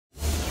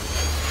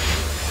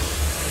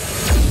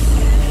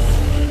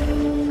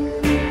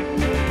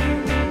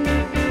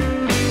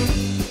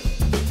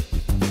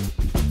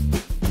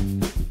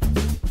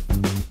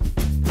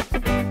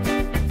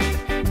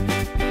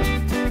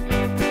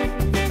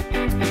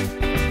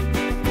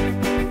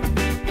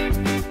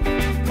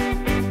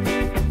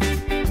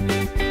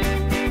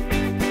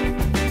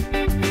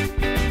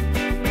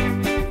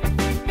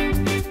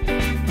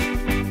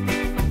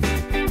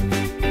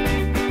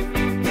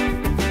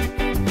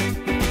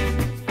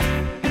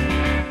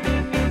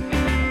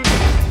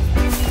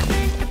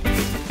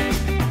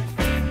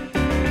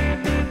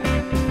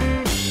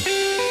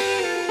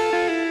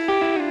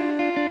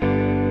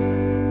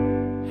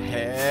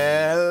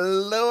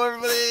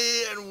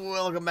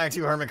back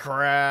to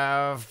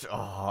Hermitcraft. Oh,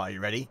 are you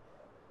ready?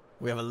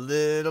 We have a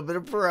little bit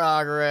of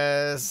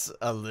progress.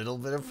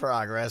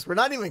 We're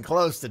not even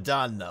close to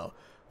done, though.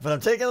 But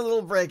I'm taking a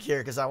little break here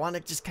because I want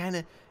to just kind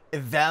of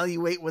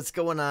evaluate what's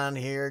going on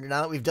here.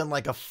 Now that we've done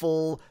like a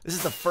full... This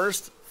is the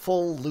first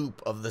full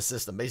loop of the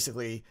system.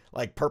 Basically,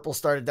 like purple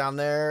started down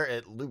there,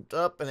 it looped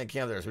up, and it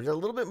came there. So we did a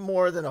little bit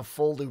more than a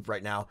full loop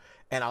right now.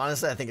 And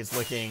honestly, I think it's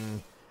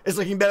looking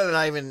better than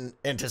I even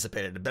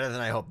anticipated. Better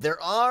than I hoped.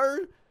 There are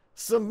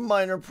some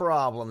minor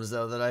problems,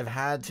 though, that I've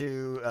had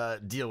to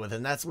deal with,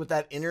 and that's with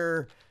that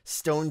inner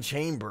stone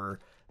chamber.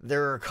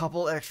 There are a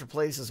couple extra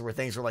places where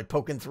things are like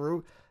poking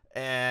through,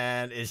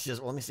 and it's just,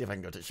 well, let me see if I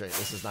can go to show you.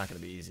 This is not going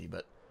to be easy,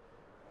 but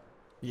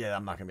yeah,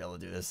 I'm not going to be able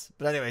to do this.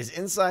 But anyways,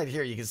 inside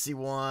here, you can see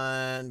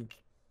one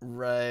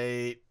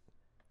right,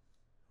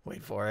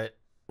 wait for it,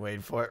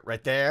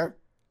 right there,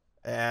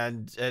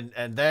 and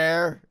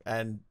there,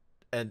 and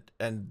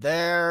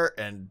there,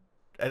 and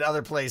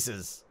other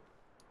places.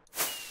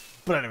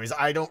 But anyways,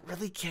 I don't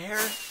really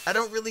care. I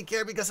don't really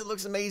care because it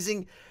looks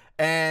amazing.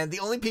 And the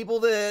only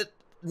people that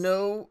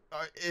know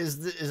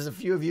is a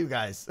few of you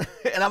guys.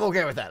 And I'm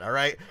okay with that, all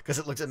right? Because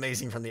it looks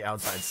amazing from the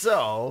outside.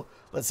 So,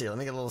 let's see. Let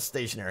me get a little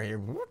stationary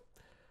here.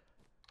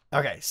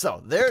 Okay,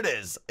 so there it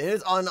is. It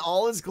is on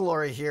all its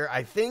glory here.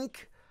 I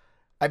think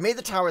I made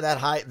the tower that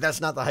high. That's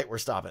not the height we're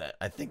stopping at.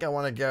 I think I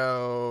want to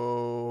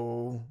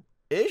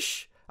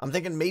go-ish. I'm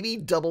thinking maybe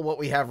double what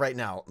we have right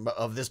now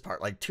of this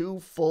part. Like 2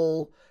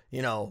 full...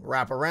 you know,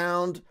 wrap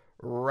around.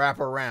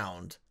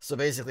 So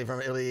basically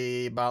it'll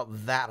be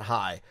about that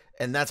high.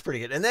 And that's pretty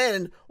good. And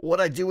then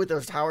what I do with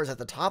those towers at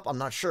the top, I'm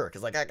not sure.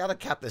 Because, like, I got to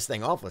cap this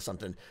thing off with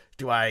something.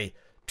 Do I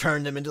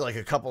turn them into, like,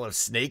 a couple of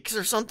snakes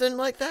or something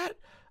like that?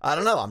 I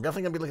don't know. I'm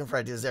definitely going to be looking for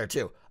ideas there,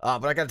 too.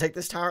 But I got to take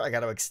this tower. I got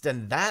to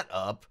extend that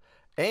up.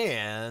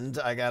 And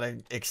I got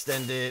to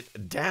extend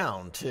it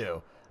down,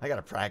 too. I got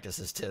to practice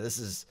this, too. This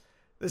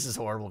is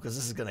horrible because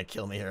this is going to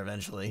kill me here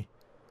eventually.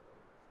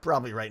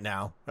 Probably right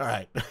now. All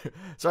right.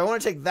 So I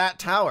want to take that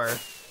tower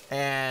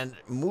and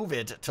move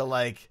it to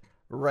like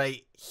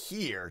right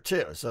here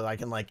too. So I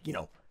can, like, you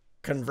know,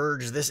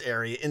 converge this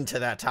area into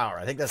that tower.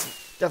 I think that's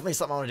definitely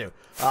something I want to do.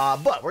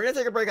 But we're going to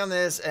take a break on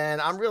this, and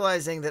I'm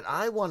realizing that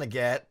I want to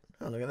get...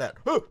 Oh, look at that.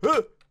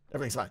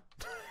 Everything's fine.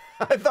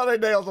 I thought I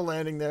nailed the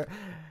landing there.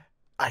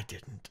 I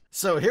didn't.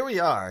 So here we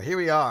are.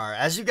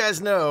 As you guys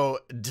know,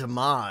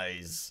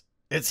 Demise...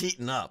 It's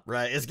heating up,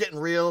 right? It's getting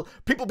real.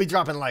 People be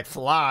dropping like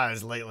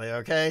flies lately,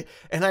 okay?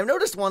 And I've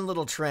noticed one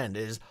little trend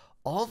is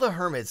all the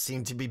hermits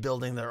seem to be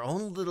building their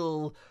own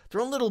little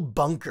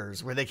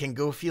bunkers where they can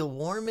go feel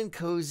warm and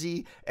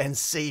cozy and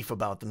safe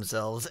about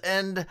themselves.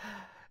 And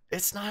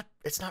it's not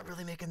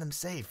really making them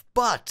safe.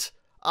 But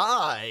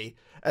I,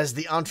 as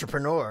the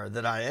entrepreneur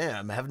that I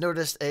am, have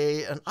noticed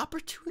an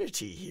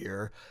opportunity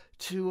here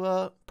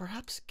to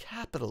perhaps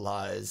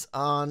capitalize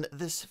on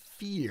this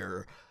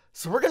fear.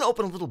 So we're going to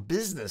open a little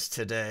business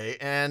today,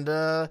 and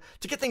to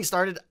get things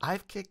started,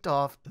 I've kicked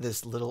off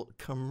this little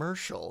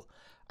commercial.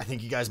 I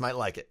think you guys might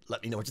like it.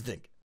 Let me know what you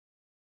think.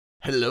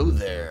 Hello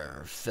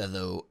there,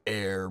 fellow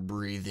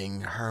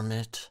air-breathing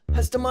hermit.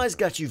 Has Demise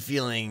got you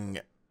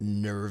feeling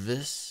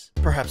nervous?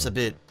 Perhaps a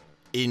bit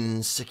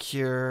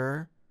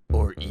insecure?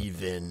 Or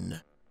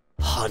even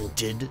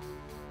haunted?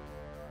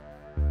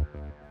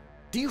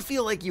 Do you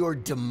feel like your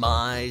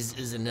demise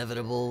is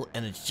inevitable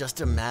and it's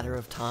just a matter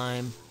of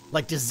time?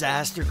 Like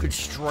disaster could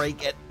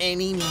strike at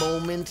any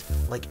moment,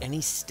 like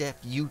any step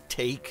you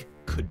take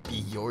could be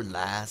your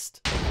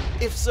last?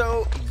 If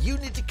so, you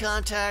need to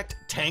contact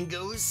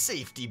Tango's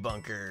Safety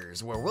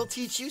Bunkers, where we'll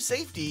teach you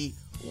safety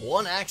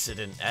one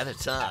accident at a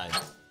time.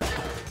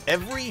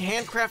 Every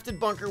handcrafted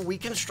bunker we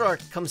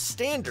construct comes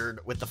standard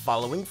with the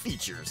following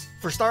features.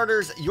 For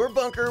starters, your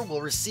bunker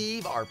will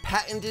receive our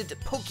patented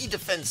Pokey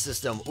Defense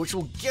System, which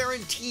will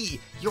guarantee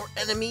your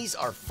enemies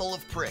are full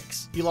of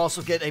pricks. You'll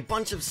also get a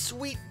bunch of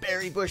sweet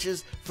berry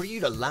bushes for you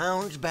to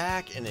lounge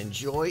back and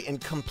enjoy in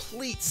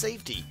complete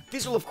safety.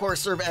 These will of course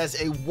serve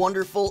as a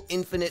wonderful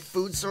infinite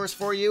food source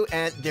for you,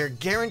 and they're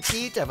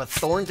guaranteed to have a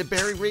thorn to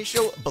berry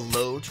ratio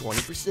below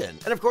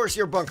 20%. And of course,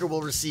 your bunker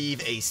will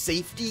receive a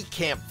safety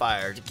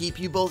campfire to keep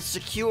you both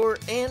secure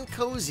and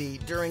cozy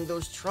during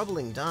those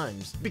troubling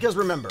times. Because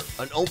remember,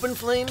 an open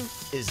flame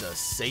is a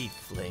safe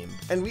flame.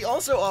 And we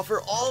also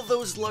offer all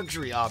those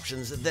luxury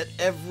options that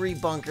every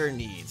bunker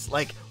needs,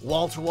 like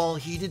wall-to-wall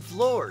heated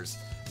floors,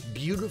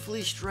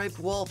 beautifully striped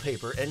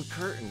wallpaper and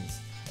curtains,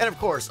 and of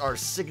course our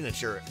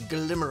signature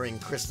glimmering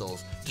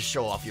crystals to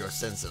show off your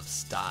sense of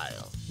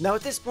style. Now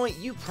at this point,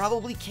 you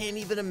probably can't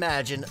even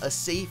imagine a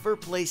safer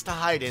place to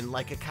hide in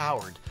like a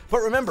coward. But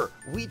remember,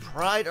 we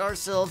pride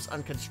ourselves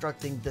on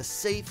constructing the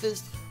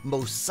safest,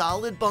 most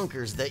solid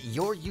bunkers that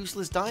your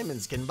useless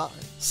diamonds can buy.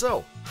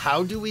 So,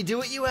 how do we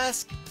do it, you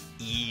ask?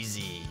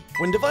 Easy.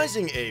 When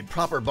devising a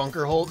proper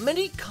bunker hole,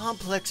 many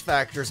complex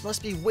factors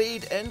must be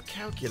weighed and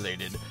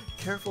calculated.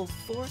 Careful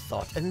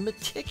forethought and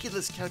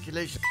meticulous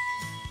calculation.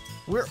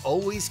 We're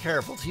always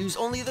careful to use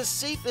only the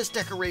safest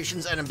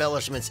decorations and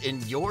embellishments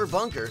in your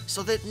bunker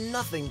so that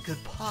nothing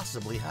could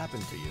possibly happen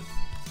to you.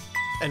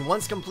 And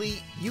once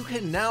complete, you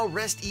can now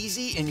rest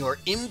easy in your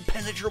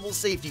impenetrable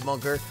safety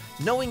bunker,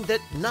 knowing that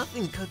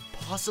nothing could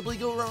possibly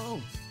go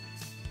wrong.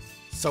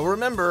 So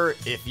remember,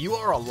 if you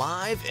are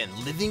alive and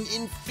living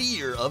in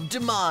fear of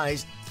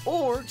demise,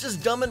 or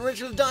just dumb and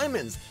rich with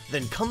diamonds,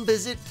 then come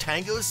visit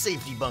Tango's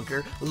Safety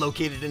Bunker,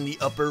 located in the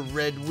upper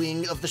red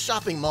wing of the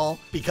shopping mall,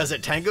 because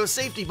at Tango's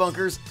Safety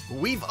Bunkers,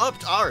 we've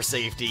upped our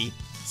safety,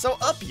 so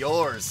up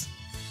yours.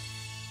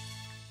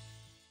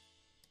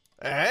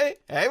 Hey,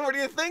 what do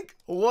you think?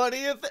 What do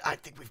you think? I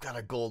think we've got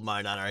a gold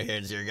mine on our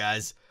hands here,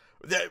 guys.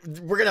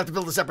 We're gonna have to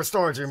build a separate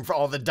storage room for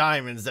all the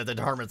diamonds that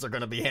the Hermits are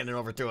gonna be handing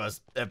over to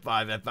us.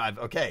 F5.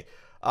 Okay.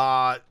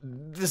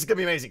 This is gonna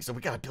be amazing. So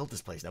we gotta build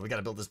this place now. We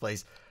gotta build this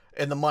place,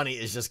 and the money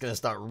is just gonna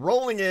start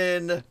rolling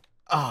in.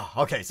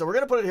 Okay, so we're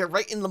gonna put it here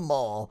right in the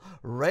mall,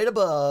 right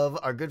above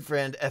our good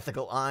friend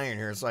Ethical Iron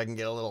here, so I can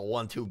get a little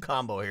 1-2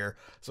 combo here.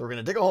 So we're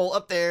gonna dig a hole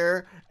up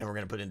there, and we're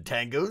gonna put in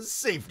Tango's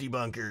Safety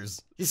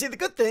Bunkers. You see, the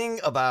good thing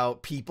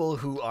about people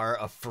who are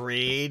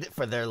afraid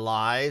for their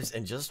lives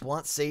and just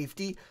want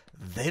safety,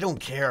 they don't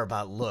care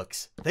about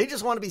looks. They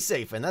just want to be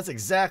safe, and that's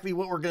exactly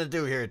what we're going to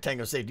do here at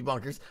Tango Safety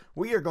Bunkers.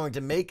 We are going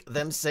to make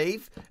them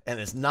safe,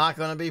 and it's not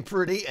going to be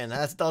pretty, and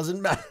that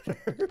doesn't matter.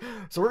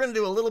 So we're going to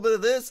do a little bit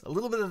of this, a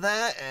little bit of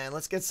that, and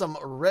let's get some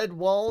red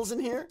walls in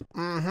here.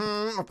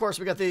 Of course,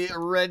 we got the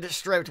red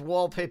striped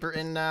wallpaper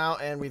in now,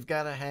 and we've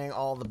got to hang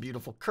all the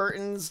beautiful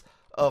curtains.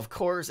 Of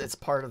course, it's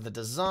part of the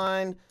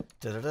design.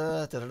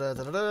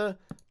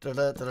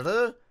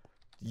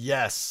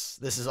 Yes,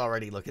 this is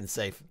already looking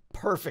safe.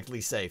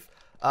 Perfectly safe.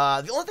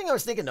 The only thing I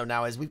was thinking though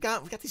now is we've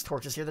got these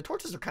torches here. The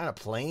torches are kind of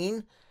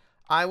plain.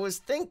 I was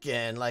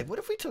thinking, like, what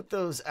if we took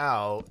those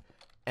out,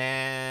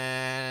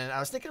 and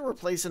I was thinking of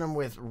replacing them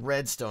with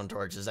redstone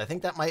torches. I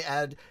think that might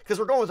add, because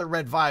we're going with a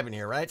red vibe in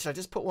here, right? Should I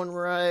just put one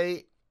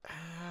right?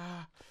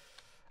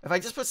 If I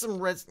just put some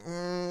reds,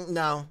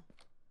 no.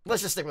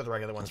 Let's just stick with the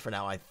regular ones for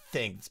now. I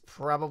think it's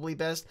probably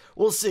best.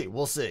 We'll see.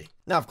 We'll see.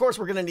 Now, of course,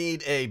 we're going to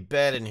need a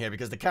bed in here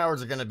because the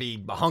cowards are going to be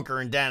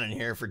hunkering down in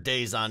here for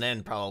days on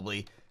end,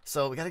 probably.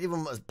 So we got to give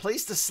them a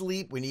place to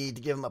sleep. We need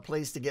to give them a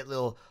place to get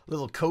little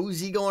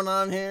cozy going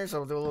on here. So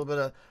we'll do a little bit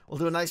of, we'll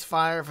do a nice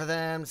fire for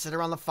them. Sit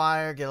around the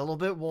fire, get a little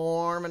bit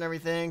warm and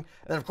everything.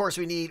 And then, of course,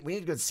 we need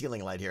a good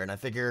ceiling light here. And I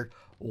figured,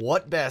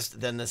 what best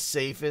than the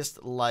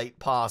safest light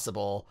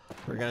possible?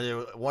 We're going to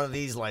do one of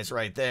these lights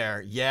right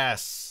there.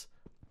 Yes.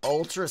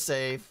 Ultra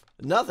safe.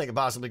 Nothing could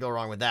possibly go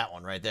wrong with that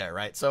one right there,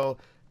 right? So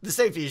the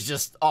safety is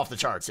just off the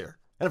charts here.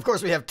 And of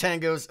course we have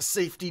Tango's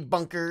Safety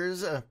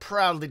Bunkers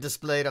proudly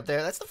displayed up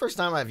there. That's the first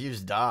time I've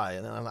used dye,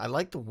 and I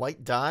like the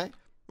white dye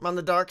on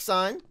the dark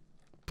side.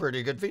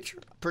 Pretty good feature.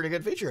 Pretty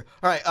good feature.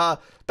 All right,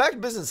 back to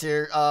business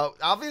here.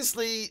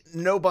 Obviously,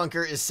 no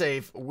bunker is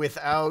safe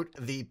without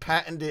the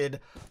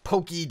patented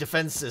Pokey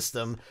defense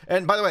system.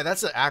 And by the way,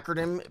 that's an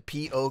acronym,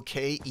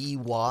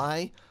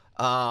 P-O-K-E-Y.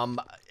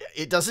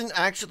 It doesn't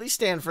actually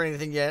stand for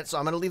anything yet, so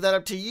I'm going to leave that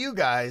up to you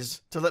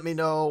guys to let me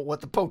know what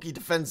the Pokey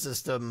defense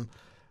system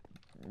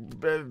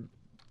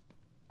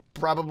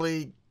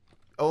probably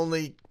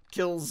only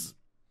kills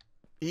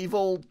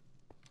evil.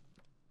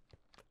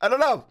 I don't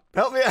know.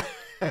 Help me out.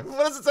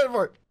 What does it stand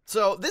for?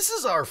 So this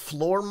is our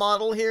floor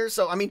model here.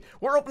 So, I mean,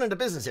 we're opening a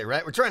business here,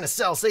 right? We're trying to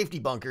sell safety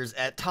bunkers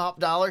at top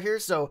dollar here.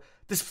 So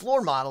this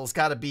floor model's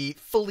got to be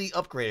fully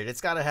upgraded.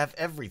 It's got to have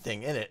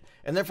everything in it.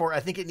 And therefore, I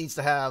think it needs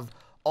to have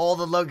all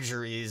the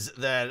luxuries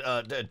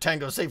that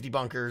Tango Safety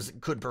Bunkers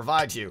could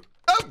provide you.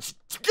 Oh,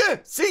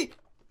 see?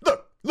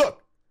 Look.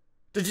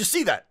 Did you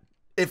see that?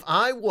 If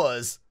I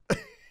was,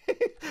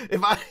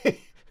 if I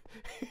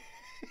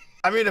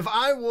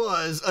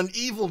was an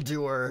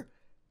evildoer,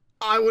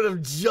 I would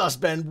have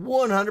just been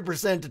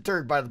 100%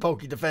 deterred by the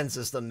Pokey defense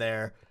system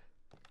there.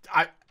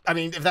 I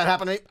mean, if that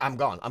happened to me, I'm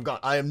gone.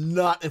 I am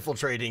not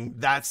infiltrating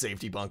that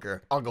safety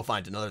bunker. I'll go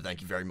find another, thank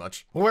you very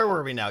much. Where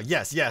were we now?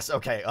 Yes,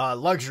 okay,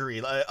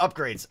 luxury,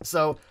 upgrades.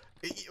 So,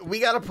 we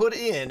got to put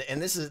in,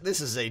 and this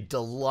is a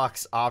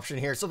deluxe option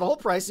here. So the whole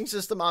pricing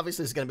system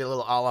obviously is going to be a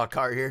little a la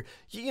carte here.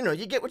 You know,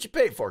 you get what you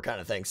pay for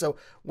kind of thing. So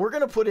we're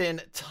going to put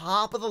in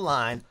top of the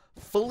line,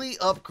 fully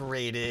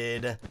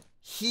upgraded,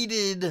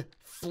 heated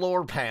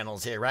floor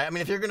panels here, right? I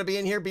mean, if you're going to be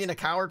in here being a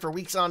coward for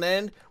weeks on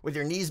end with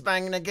your knees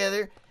banging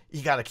together,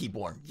 you got to keep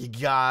warm. You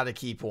got to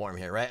keep warm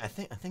here, right? I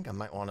think I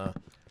might want to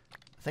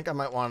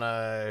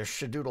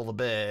shadoodle the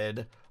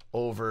bed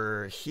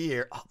over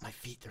here. Oh, my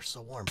feet, they're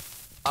so warm.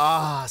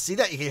 Ah, see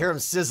that? You can hear them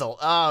sizzle.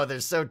 Oh,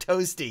 they're so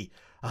toasty.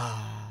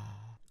 Ah.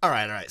 All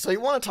right. So you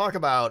want to talk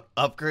about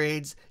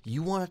upgrades?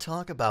 You want to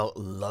talk about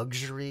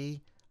luxury?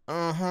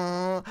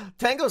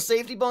 Tango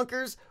Safety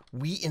Bunkers,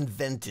 we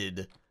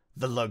invented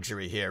the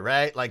luxury here,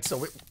 right? Like,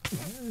 so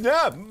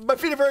yeah, my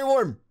feet are very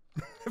warm.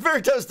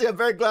 Very toasty. I'm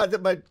very glad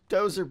that my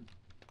toes are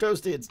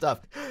toasty and stuff.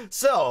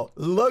 So,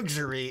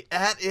 luxury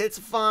at its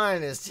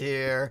finest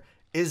here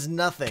is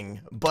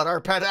nothing but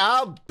our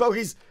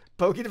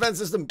Pokey defense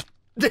system.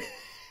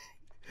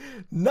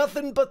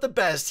 Nothing but the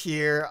best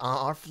here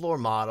on our floor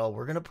model.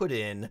 We're going to put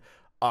in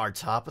our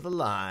top of the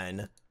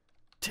line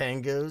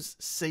Tango's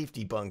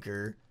Safety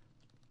Bunker.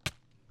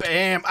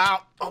 Bam!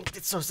 Ow! Oh,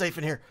 it's so safe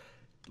in here.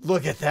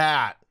 Look at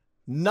that.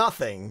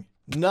 Nothing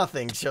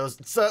shows.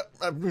 So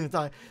I'm gonna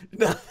die.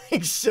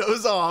 Nothing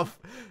shows off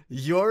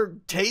your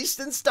taste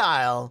and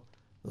style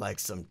like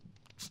some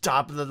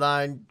top of the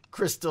line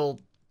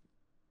crystal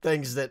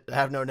things that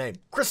have no name.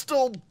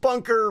 Crystal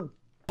bunker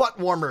butt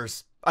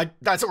warmers.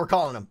 That's what we're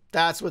calling them.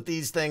 That's what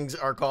these things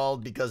are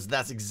called because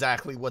that's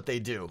exactly what they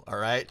do. All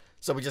right.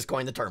 So we just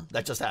coined the term.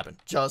 That just happened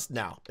just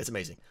now. It's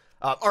amazing.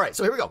 All right.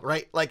 So here we go.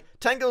 Right. Like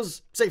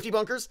Tango's safety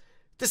bunkers.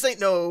 This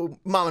ain't no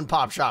mom and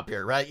pop shop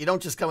here, right? You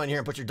don't just come in here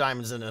and put your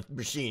diamonds in a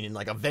machine, in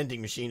like a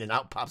vending machine, and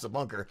out pops a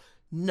bunker.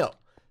 No,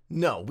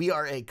 we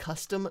are a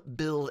custom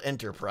build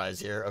enterprise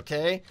here,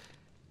 okay?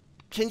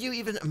 Can you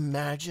even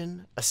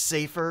imagine a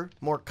safer,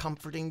 more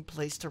comforting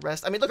place to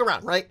rest? I mean, look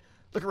around, right?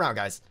 Look around,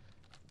 guys.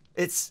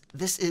 This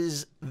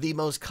is the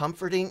most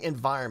comforting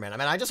environment. I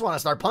mean, I just want to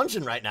start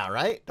punching right now,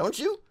 right? Don't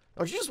you?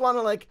 Don't you just want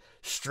to like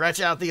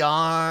stretch out the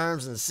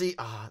arms and see?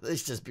 Ah,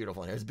 it's just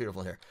beautiful in here. It's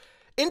beautiful in here.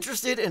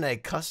 Interested in a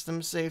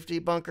custom safety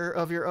bunker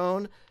of your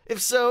own? If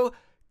so,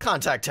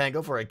 contact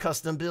Tango for a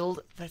custom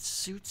build that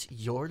suits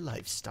your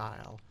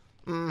lifestyle.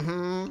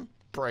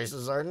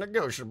 Prices are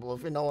negotiable,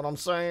 if you know what I'm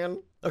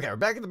saying. Okay, we're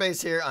back at the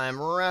base here. I'm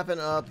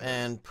wrapping up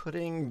and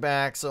putting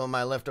back some of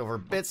my leftover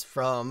bits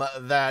from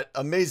that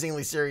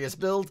amazingly serious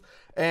build.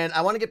 And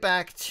I want to get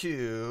back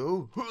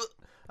to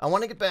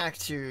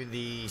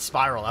the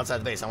spiral outside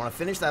the base. I want to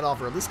finish that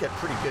off, or at least get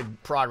pretty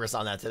good progress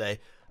on that today.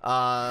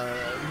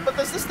 But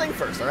there's this thing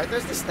first, all right?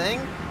 There's this thing.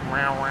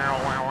 Wow, wow,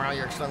 wow, wow,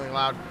 you're extremely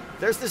loud.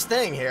 There's this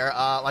thing here.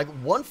 Like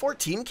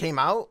 114 came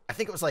out. I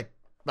think it was like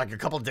a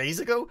couple days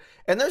ago.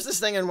 And there's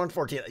this thing in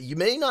 114. You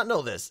may not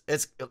know this.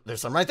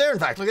 There's some right there, in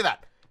fact. Look at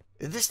that.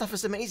 This stuff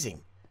is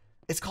amazing.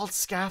 It's called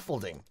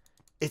scaffolding.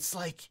 It's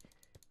like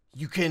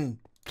you can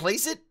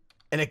place it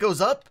and it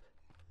goes up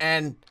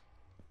and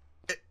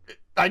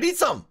I need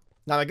some.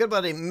 Now, my good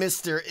buddy,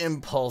 Mr.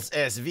 Impulse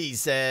SV,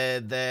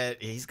 said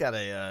that he's got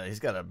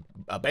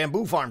a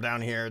bamboo farm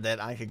down here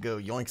that I could go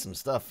yoink some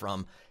stuff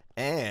from.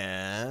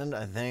 And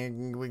I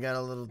think we got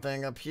a little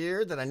thing up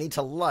here that I need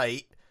to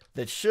light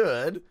that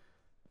should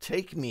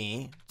take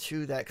me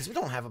to that, because we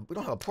don't have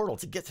a portal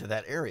to get to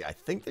that area. I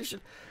think this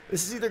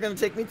is either going to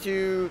take me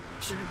to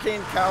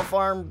sugarcane cow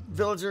farm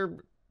villager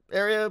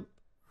area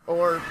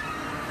or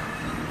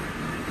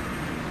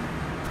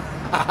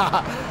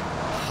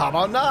how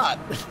about not?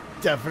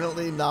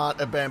 Definitely not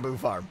a bamboo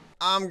farm.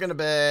 I'm gonna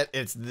bet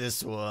it's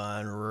this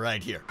one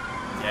right here.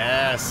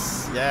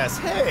 Yes, yes.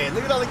 Hey,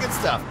 look at all the good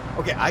stuff.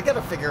 Okay, I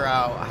gotta figure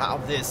out how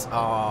this,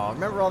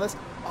 remember all this?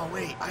 Oh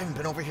wait, I haven't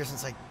been over here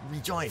since I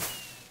rejoined.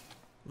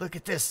 Look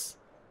at this.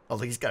 Oh,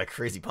 look, he's got a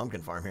crazy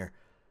pumpkin farm here.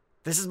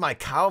 This is my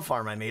cow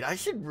farm I made. I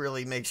should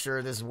really make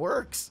sure this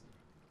works.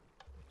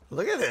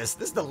 Look at this.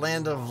 This is the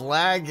land of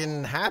lag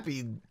and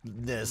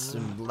happiness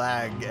and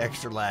lag,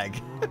 extra lag.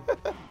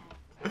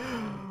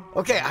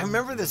 Okay, I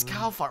remember this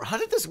cow farm. How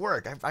did this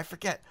work? I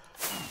forget.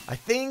 I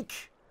think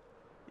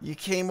you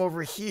came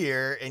over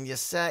here and you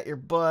sat your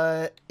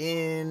butt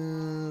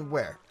in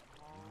where?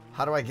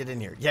 How do I get in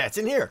here? Yeah, it's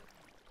in here.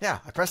 Yeah,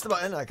 I press the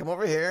button, I come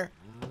over here,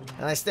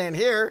 and I stand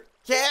here.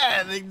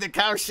 Yeah, the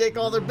cows shake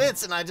all their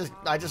bits, and I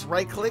just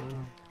right click,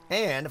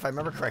 and if I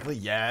remember correctly,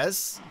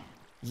 yes,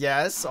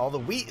 all the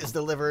wheat is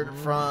delivered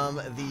from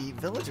the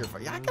villager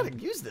farm. Yeah, I gotta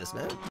use this,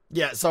 man.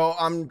 Yeah, so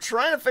I'm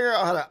trying to figure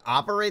out how to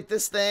operate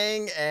this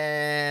thing,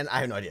 and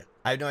I have no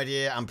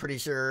idea. I'm pretty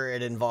sure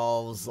it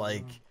involves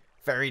like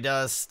fairy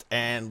dust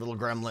and little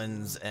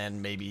gremlins and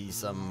maybe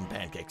some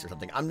pancakes or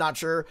something. I'm not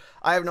sure.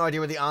 I have no idea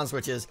where the on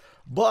switch is,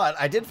 but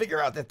I did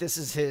figure out that this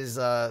is his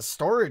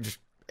storage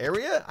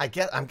area.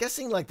 I'm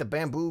guessing like the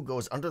bamboo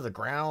goes under the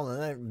ground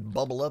and then it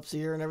bubble ups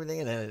here and everything,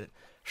 and then it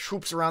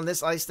swoops around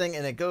this ice thing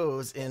and it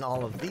goes in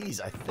all of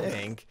these, I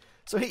think.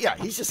 So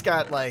he's just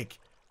got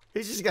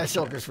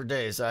shulkers for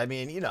days. So, I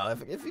mean, you know,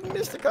 if he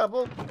missed a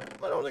couple,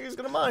 I don't think he's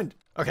gonna mind.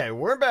 Okay,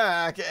 we're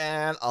back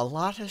and a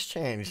lot has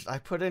changed. I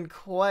put in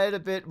quite a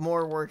bit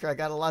more work. I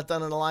got a lot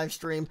done in the live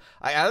stream.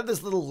 I added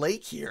this little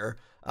lake here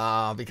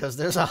because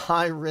there's a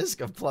high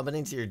risk of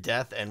plummeting to your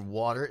death, and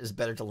water is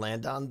better to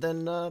land on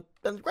than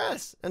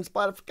grass and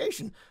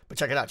splatification. But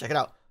check it out.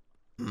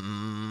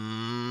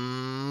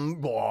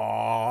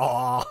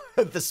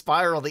 The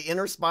spiral, the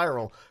inner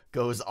spiral,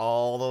 goes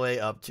all the way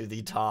up to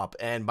the top,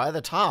 and by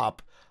the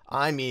top,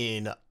 I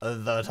mean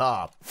the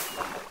top.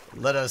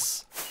 Let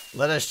us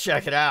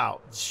check it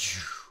out.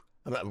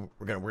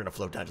 We're gonna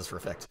float down just for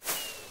effect.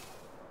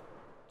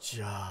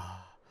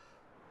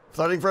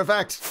 Floating for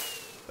effect.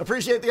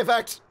 Appreciate the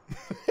effect.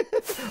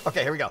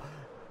 Okay, here we go.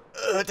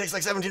 It takes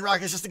like 17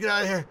 rockets just to get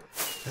out of here.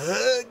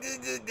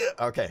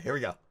 Okay, here we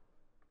go.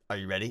 Are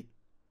you ready?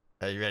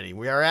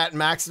 We are at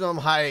maximum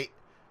height,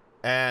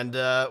 and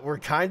we're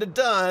kind of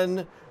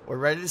done. We're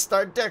ready to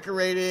start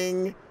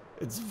decorating.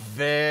 It's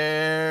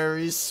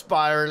very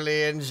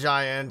spirally and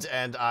giant,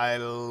 and I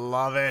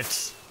love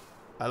it.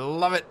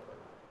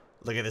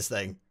 Look at this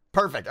thing.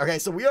 Perfect. Okay,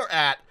 so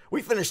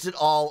we finished it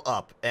all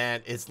up,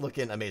 and it's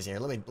looking amazing. Here,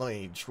 let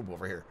me swoop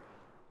over here.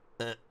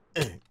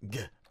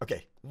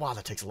 Okay. Wow,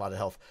 that takes a lot of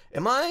health.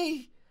 Am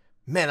I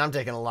Man, I'm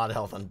taking a lot of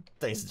health on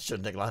things that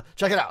shouldn't take a lot.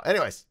 Check it out.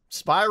 Anyways,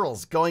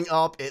 spirals going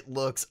up. It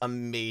looks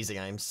amazing.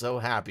 I am so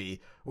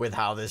happy with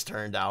how this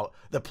turned out.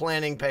 The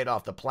planning paid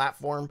off. The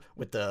platform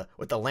with the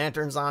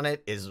lanterns on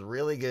it is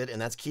really good, and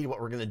that's key to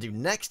what we're going to do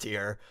next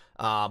here.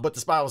 But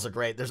the spirals are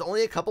great. There's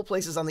only a couple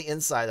places on the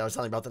inside that I was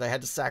telling you about that I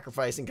had to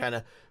sacrifice and kind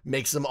of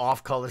make some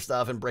off-color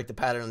stuff and break the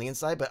pattern on the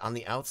inside, but on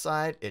the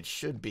outside, it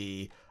should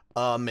be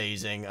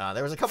amazing.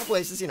 There was a couple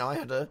places, you know, I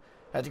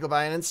had to go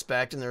by and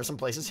inspect, and there were some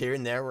places here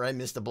and there where I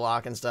missed a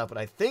block and stuff, but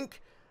I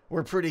think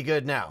we're pretty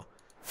good now.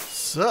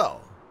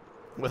 So,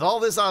 with all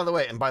this out of the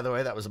way, and by the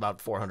way, that was about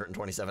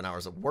 427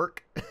 hours of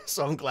work,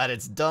 so I'm glad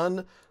it's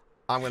done.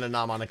 I'm going to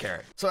nom on a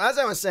carrot. So as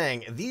I was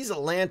saying, these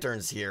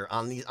lanterns here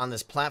on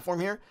this platform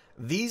here,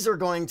 these are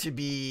going to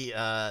be,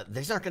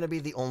 these aren't going to be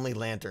the only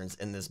lanterns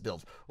in this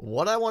build.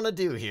 What I want to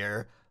do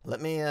here, let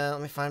me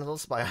find a little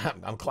spiral.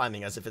 I'm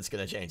climbing as if it's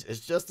going to change. It's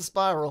just a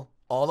spiral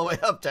all the way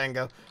up,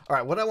 Tango. All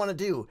right, what I want to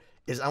do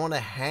is I want to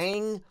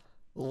hang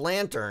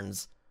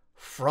lanterns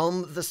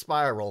from the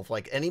spiral,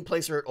 like any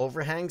place where it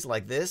overhangs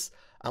like this.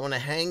 I want to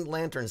hang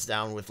lanterns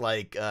down with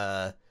like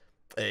an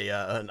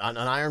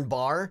iron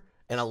bar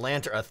and a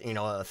lantern, you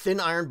know, a thin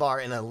iron bar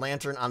and a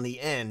lantern on the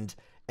end.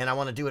 And I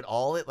want to do it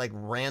all at like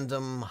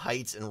random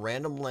heights and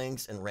random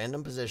lengths and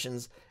randand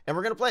positions. And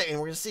we're gonna play it and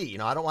we're gonna see. You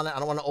know, I don't want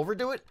to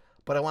overdo it,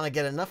 but I want to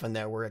get enough in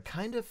there where it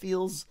kind of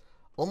feels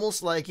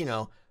almost like, you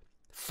know,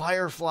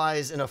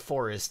 fireflies in a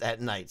forest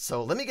at night.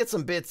 So let me get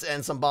some bits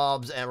and some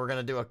bobs, and we're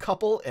gonna do a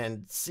couple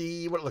and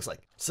see what it looks like.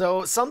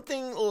 So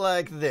something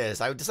like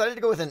this. I decided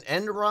to go with an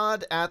end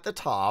rod at the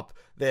top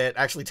that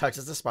actually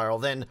touches the spiral,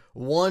 then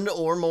one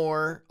or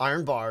more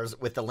iron bars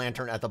with the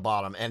lantern at the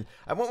bottom. And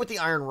I went with the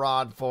iron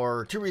rod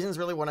for two reasons,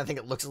 really. One, I think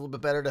it looks a little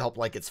bit better to help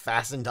like it's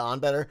fastened on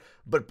better,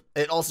 but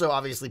it also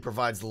obviously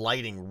provides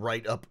lighting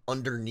right up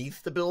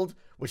underneath the build,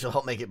 which will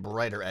help make it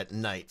brighter at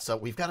night. So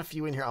we've got a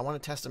few in here. I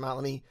want to test them out.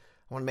 I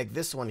want to make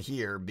this one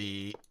here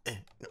be,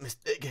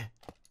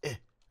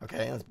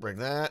 okay, let's break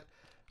that.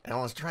 And I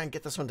want to try and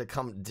get this one to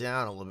come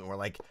down a little bit more.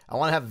 Like, I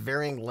want to have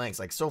varying lengths.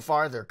 Like, so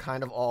far, they're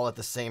kind of all at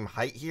the same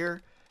height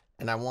here.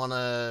 And I want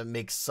to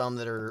make some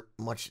that are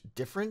much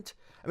different.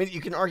 I mean, you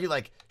can argue,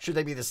 like, should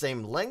they be the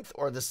same length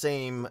or the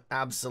same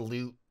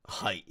absolute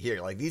height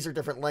here? Like, these are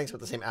different lengths with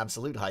the same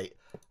absolute height.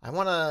 I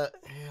want to,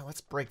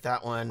 let's break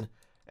that one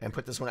and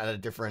put this one at a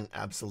different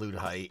absolute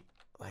height.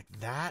 Like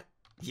that.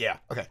 Yeah,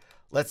 okay.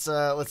 Let's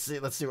see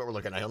what we're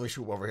looking at. Let me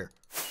shoot over here.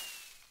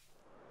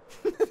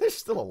 There's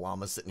still a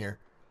llama sitting here.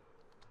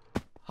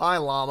 Hi,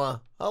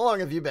 llama. How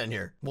long have you been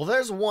here? Well,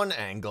 there's one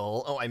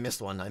angle. Oh, I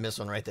missed one. I missed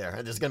one right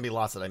there. There's gonna be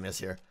lots that I miss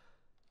here.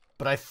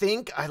 But I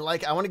think I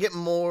want to get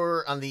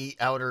more on the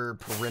outer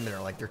perimeter.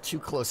 Like, they're too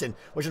close in,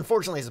 which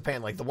unfortunately is a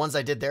pain. Like, the ones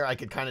I did there, I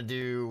could kind of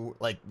do,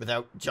 like,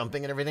 without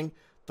jumping and everything.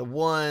 The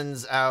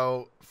ones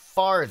out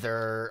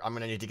farther, I'm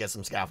gonna need to get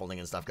some scaffolding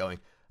and stuff going.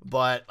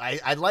 But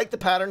I like the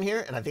pattern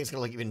here, and I think it's going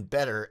to look even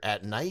better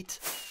at night.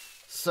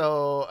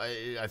 So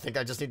I think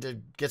I just need to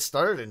get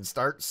started and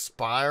start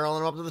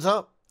spiraling up to the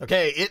top.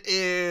 Okay, it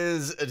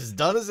is as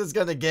done as it's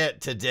going to get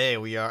today.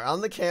 We are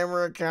on the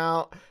camera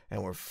account,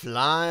 and we're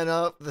flying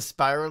up the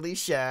spirally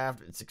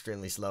shaft. It's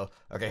extremely slow.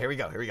 Okay, here we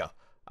go. Here we go.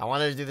 I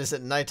wanted to do this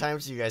at nighttime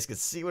so you guys could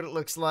see what it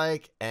looks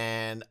like,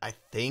 and I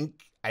think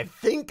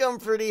I'm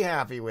pretty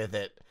happy with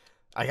it.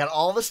 I got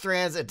all the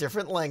strands at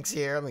different lengths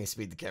here. Let me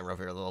speed the camera up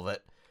here a little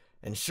bit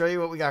and show you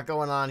what we got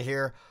going on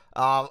here.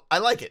 I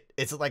like it.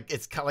 It's like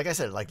I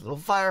said, like little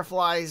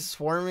fireflies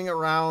swarming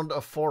around a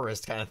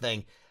forest kind of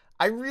thing.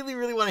 I really,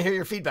 really want to hear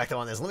your feedback though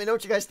on this. Let me know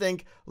what you guys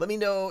think. Let me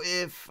know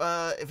if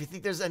you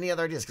think there's any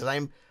other ideas,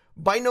 because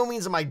by no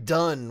means am I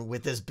done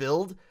with this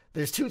build.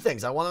 There's two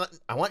things. I want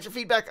your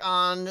feedback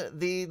on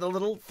the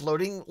little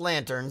floating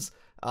lanterns,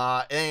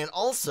 and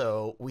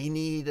also we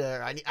need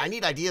I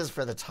need ideas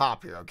for the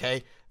top here.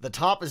 Okay, the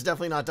top is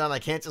definitely not done. I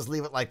can't just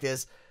leave it like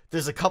this.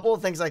 There's a couple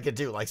of things I could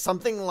do, like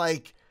something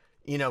like,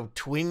 you know,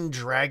 twin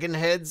dragon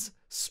heads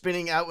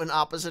spinning out in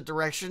opposite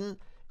direction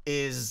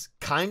is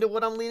kind of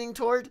what I'm leaning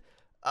toward.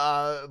 But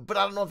I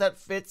don't know if that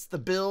fits the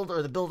build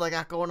or the build I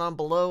got going on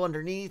below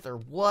underneath or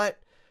what.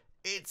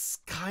 It's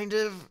kind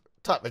of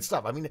tough. It's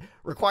tough. I mean,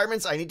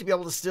 requirements, I need to be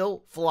able to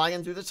still fly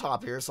in through the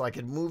top here so I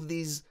could move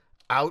these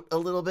out a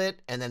little bit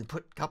and then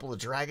put a couple of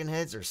dragon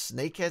heads or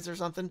snake heads or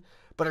something.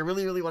 But I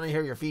really, really want to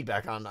hear your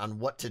feedback on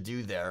what to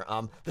do there.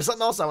 There's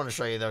something else I want to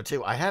show you, though,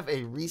 too. I have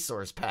a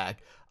resource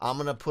pack I'm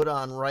going to put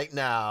on right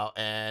now,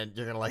 and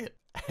you're going to like it.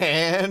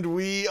 And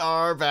we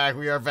are back.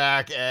 We are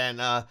back, and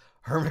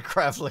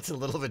Hermitcraft looks a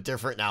little bit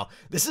different now.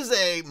 This is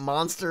a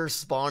monster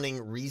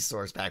spawning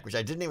resource pack, which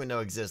I didn't even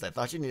know existed. I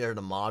thought you needed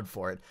a mod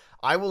for it.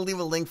 I will leave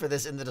a link for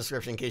this in the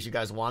description in case you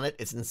guys want it.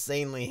 It's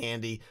insanely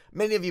handy.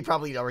 Many of you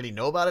probably already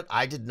know about it.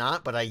 I did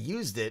not, but I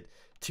used it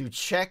to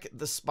check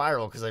the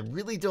spiral because I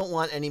really don't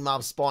want any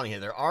mobs spawning here.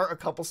 There are a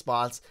couple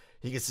spots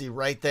you can see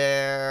right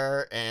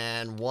there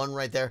and one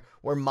right there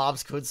where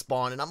mobs could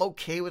spawn, and I'm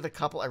okay with a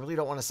couple. I really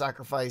don't want to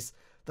sacrifice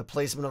the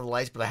placement of the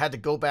lights, but I had to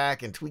go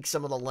back and tweak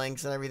some of the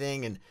lengths and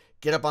everything and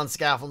get up on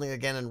scaffolding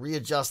again and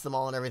readjust them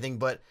all and everything.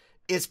 But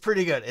it's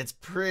pretty good. It's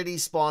pretty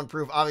spawn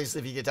proof.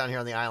 Obviously, if you get down here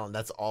on the island,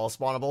 that's all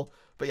spawnable.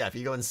 But yeah, if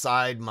you go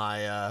inside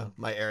my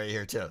my area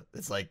here too,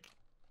 it's like,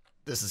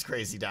 this is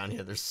crazy down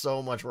here. There's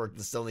so much work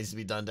that still needs to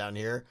be done down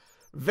here.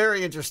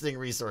 Very interesting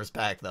resource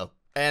pack though.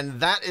 And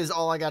that is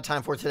all I got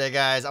time for today,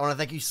 guys. I want to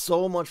thank you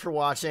so much for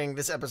watching.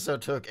 This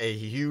episode took a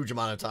huge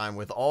amount of time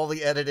with all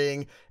the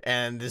editing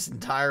and this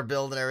entire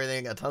build and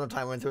everything. A ton of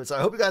time went into it, so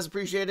I hope you guys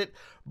appreciate it.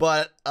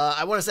 But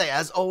I want to say,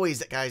 as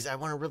always, guys, I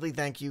want to really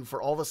thank you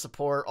for all the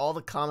support, all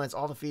the comments,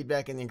 all the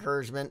feedback, and the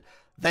encouragement.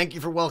 Thank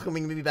you for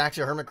welcoming me back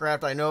to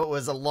Hermitcraft. I know it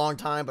was a long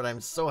time, but I'm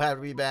so happy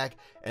to be back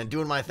and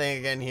doing my thing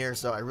again here,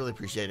 so I really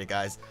appreciate it,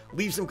 guys.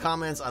 Leave some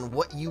comments on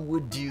what you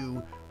would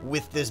do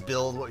with this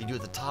build, what you do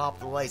at the top,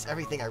 the lights,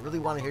 everything. I really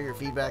want to hear your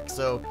feedback,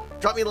 so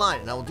drop me a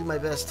line, and I will do my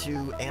best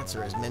to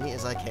answer as many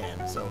as I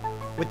can. So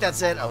with that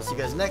said, I will see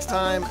you guys next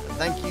time.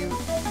 Thank you.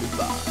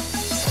 Goodbye.